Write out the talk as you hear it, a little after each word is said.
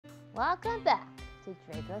Welcome back to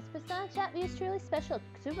Draco's Persona Chat Views Truly Special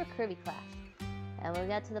Super Kirby Clash. And when we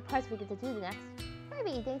get to the parts we get to do next.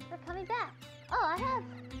 Kirby, thanks for coming back. Oh, I have.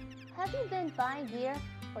 Have you been buying gear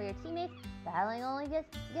for your teammates? Battling only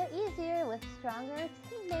get easier with stronger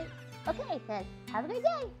teammates. Okay, then. Have a good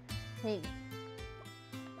day. Hey,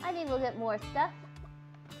 I think we'll get more stuff.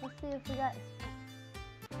 Let's see if we got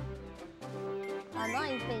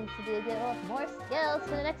online things to do to get more skills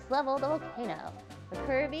for the next level, the volcano. For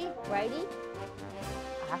Kirby, Righty,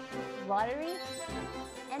 Lottery,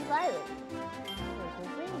 and Violet.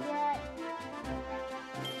 What did we get?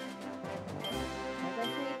 I don't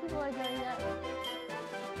see many people are doing that.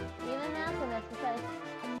 Even Alchemist because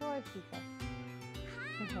more people.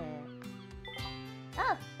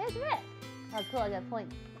 Oh, there's Rick! Oh cool, I got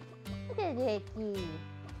points. Look at Ricky.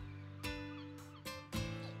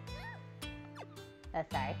 Oh,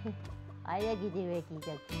 sorry. I like you do Ricky.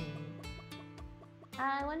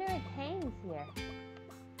 I wonder if Kane's here.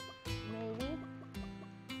 Maybe.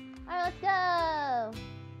 Alright, let's go!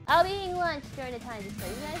 I'll be eating lunch during the time, just so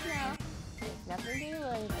you guys know. There's nothing to do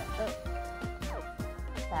with it. Oh.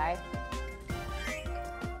 Sorry.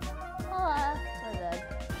 Oh, we're good.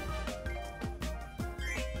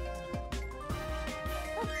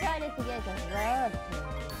 Let's try this again, because love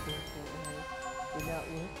do not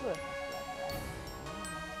look good.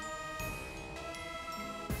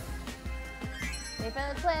 Wait for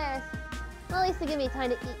the players. Well, at least they give me time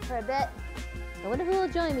to eat for a bit. I wonder who will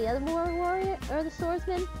join me. Other more warrior or the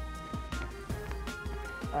swordsman?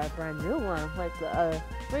 Or for a new one, like the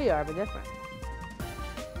three are, but different.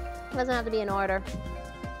 It doesn't have to be in order.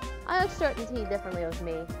 I like certain tea differently with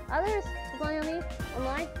me. Others going on me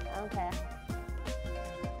online? Okay.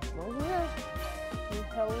 Well, here. You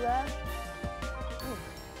hold that.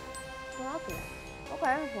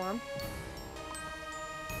 Okay, inform.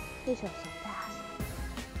 They show so fast.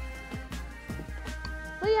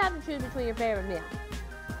 What do you have to choose between your favorite meal?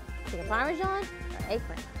 Chicken parmesan or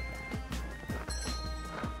eggplant?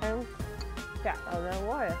 Yeah, oh, no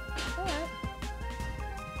water. Alright.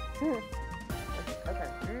 Okay.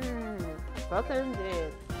 Cooking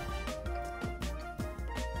indeed.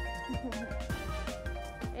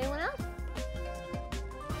 Anyone else?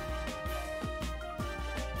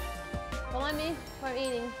 Don't mind me for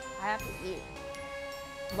eating. I have to eat.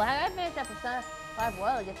 Well, I gotta finish that Persona 5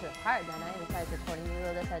 Royal to get to the part, then I decided recording the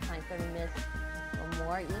video this at a time 30 minutes or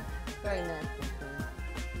more each. 30 minutes between.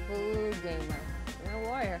 Food gamer. You're a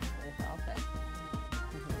warrior. It's all fit.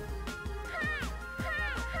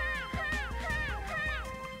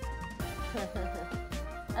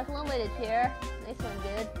 That's one way to cheer. Nice one,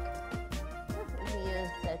 dude. We can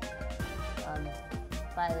use this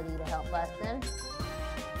Violet to help us then.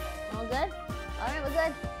 All good? Alright, we're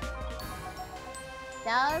good.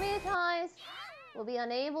 Now, many times we'll be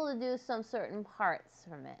unable to do some certain parts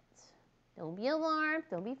from it. Don't be alarmed,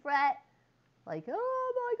 don't be fret. Like,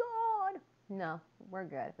 oh my god. No, we're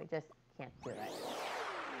good. We just can't do it.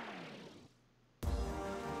 I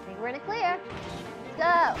think we're in the clear. Let's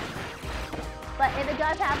go. But if it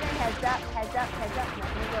does happen, heads up, heads up, heads up.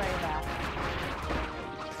 Nothing to worry about.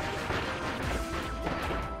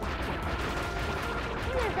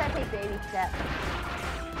 We're just gonna take baby steps.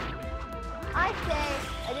 I say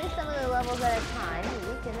I do some of the levels at a time, and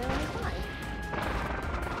you can do it fine.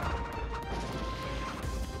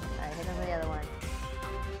 Alright, hit over the other one.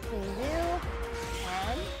 Can do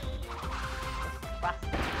and cross.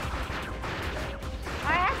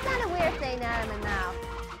 Alright, that's not a weird thing now in my mouth.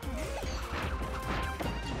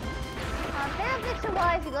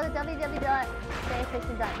 Fanfiction-wise, you go to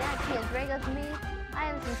www.fanfiction.net, see Draco's me. I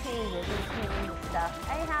have some changes and stuff.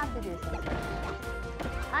 I have to do some stuff.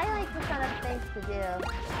 I like to kind of things to do.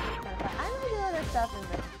 I'm gonna do other stuff in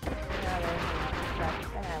the other stuff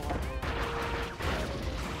that I want.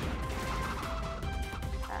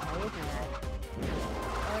 He's mad.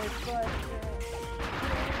 Oh, of course.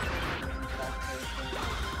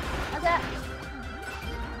 Okay.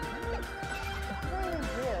 What do you do?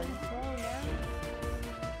 Slow down?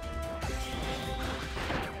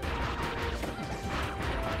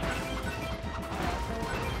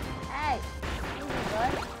 Hey!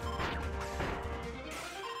 Good.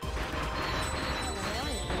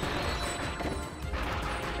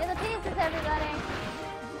 Get the pieces, everybody!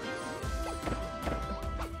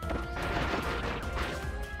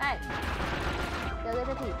 Hey! Go get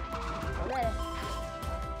the piece. Go get it.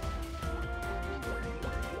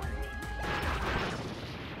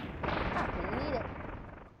 Oh, you need it.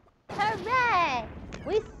 Hooray!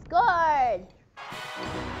 We scored!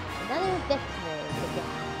 Another victory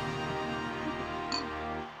again.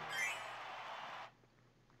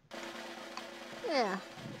 Yeah,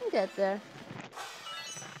 get there.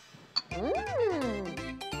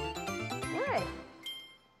 Mmm. Right.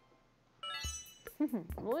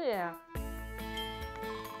 Oh yeah.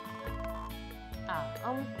 Ah,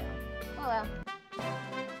 almost done. Oh well.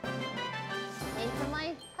 Made for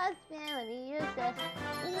my husband. Let me use this.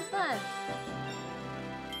 This is fun.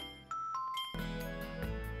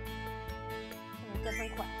 A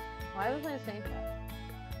different quest. Why was I the same quest?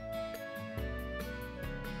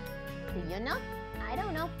 Do you know? I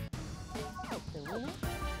don't know. Do we know?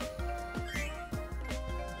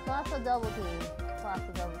 Colossal double team.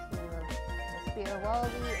 Colossal double team of the Spear of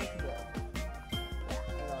Wallaby and Taboo. Yeah,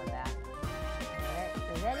 we're going back. Alright,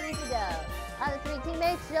 we're ready to go. Other 3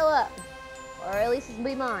 teammates show up. Or at least it'll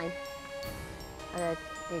be mine. I'm gonna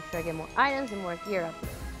make sure I get more items and more gear up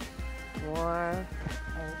here. More.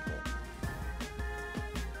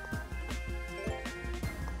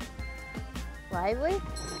 Lively?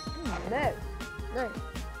 No. No.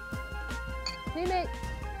 Teammate.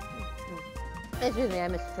 Excuse me, I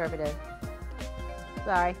misinterpreted.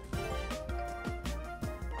 Sorry.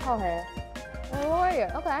 Oh, hey. A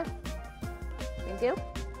warrior. Okay. Thank you.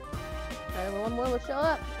 And one more will show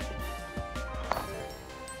up.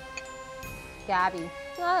 Gabby.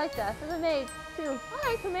 Oh, I like that. There's a maid, too.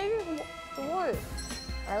 Alright, so maybe the warrior.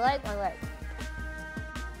 I like.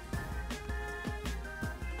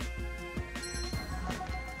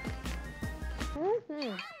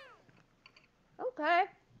 Okay.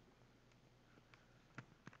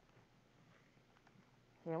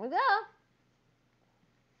 Here we go.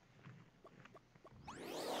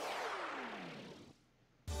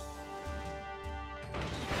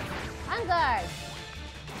 On guard.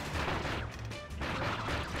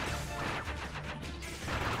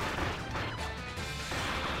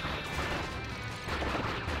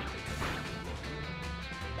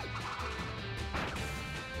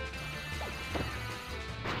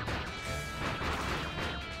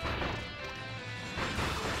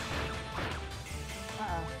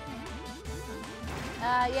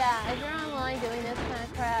 Yeah, if you're online doing this kind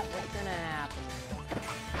of crap, what's gonna happen?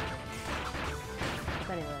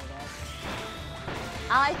 Anyway, guys.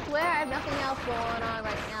 I swear I have nothing else going on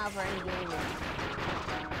right now for any gaming.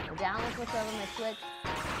 The download switch over my Switch.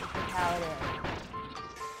 This is how it is.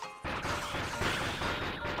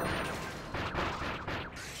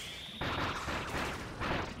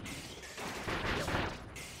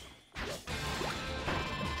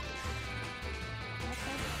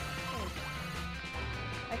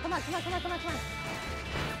 Come on.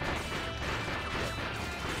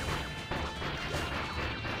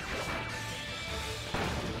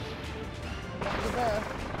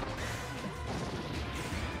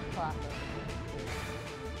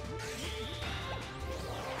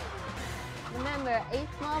 Remember, 8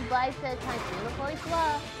 small bites at a time. Unicorn slow.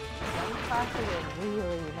 One crossing is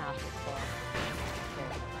really not slow.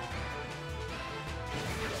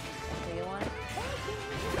 So you want it?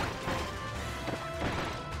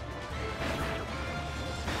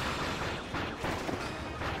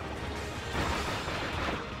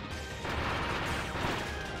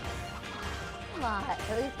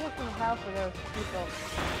 At least get some help for those people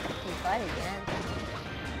who fight against.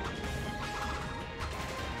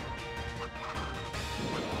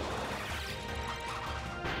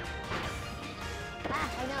 I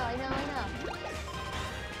know.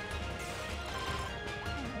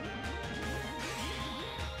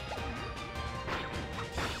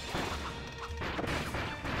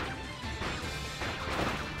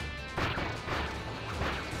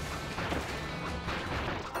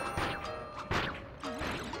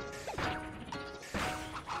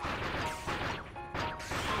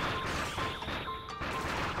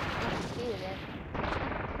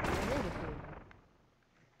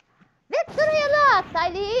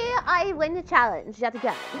 I win the challenge yet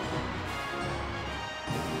again.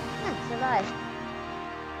 Survive.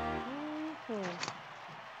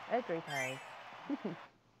 Agree, Harry.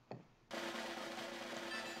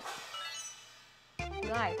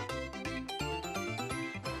 Nice.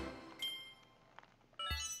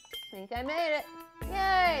 Think I made it.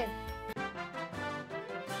 Yay!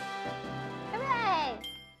 Hooray!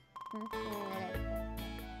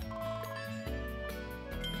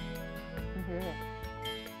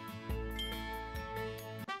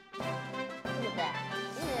 Look at that.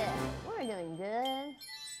 Yeah, we're doing good.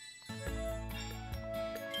 Some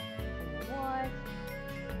rewards.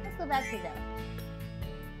 Let's go back to that.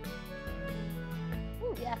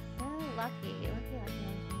 Ooh, yes. Lucky.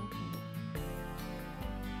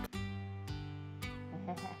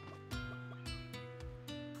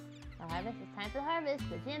 Harvest. It's time to harvest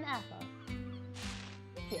the gem apple.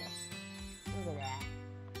 Here. Look at that.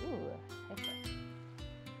 Ooh, hyper.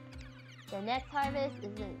 The next harvest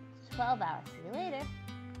is in 12 hours. See you later.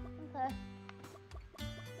 Okay.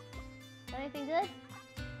 Anything good?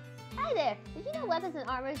 Hi there! Did you know weapons and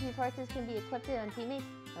armors you purchase can be equipped on teammates?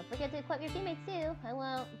 Don't forget to equip your teammates too. I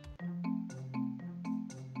won't. I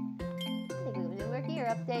think we're gonna do a gear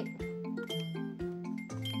update.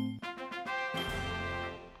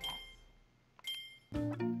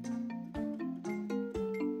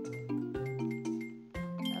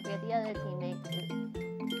 Don't forget the other teammates.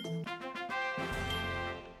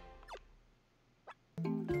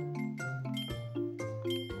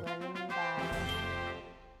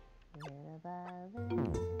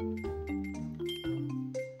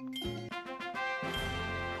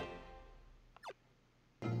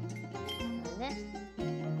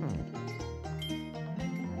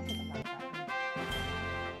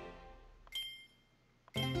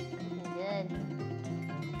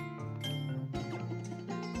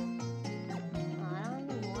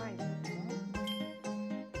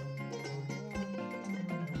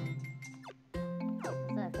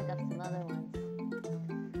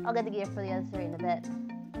 I'll get the gear for the other three in a bit.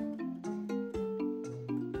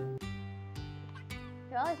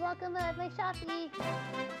 You're always welcome at my shoppy.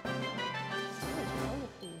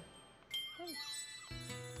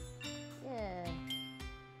 Yeah.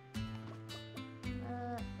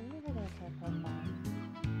 I'm never gonna try profile.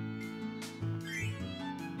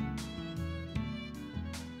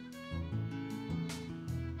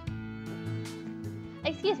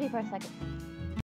 Excuse me for a second.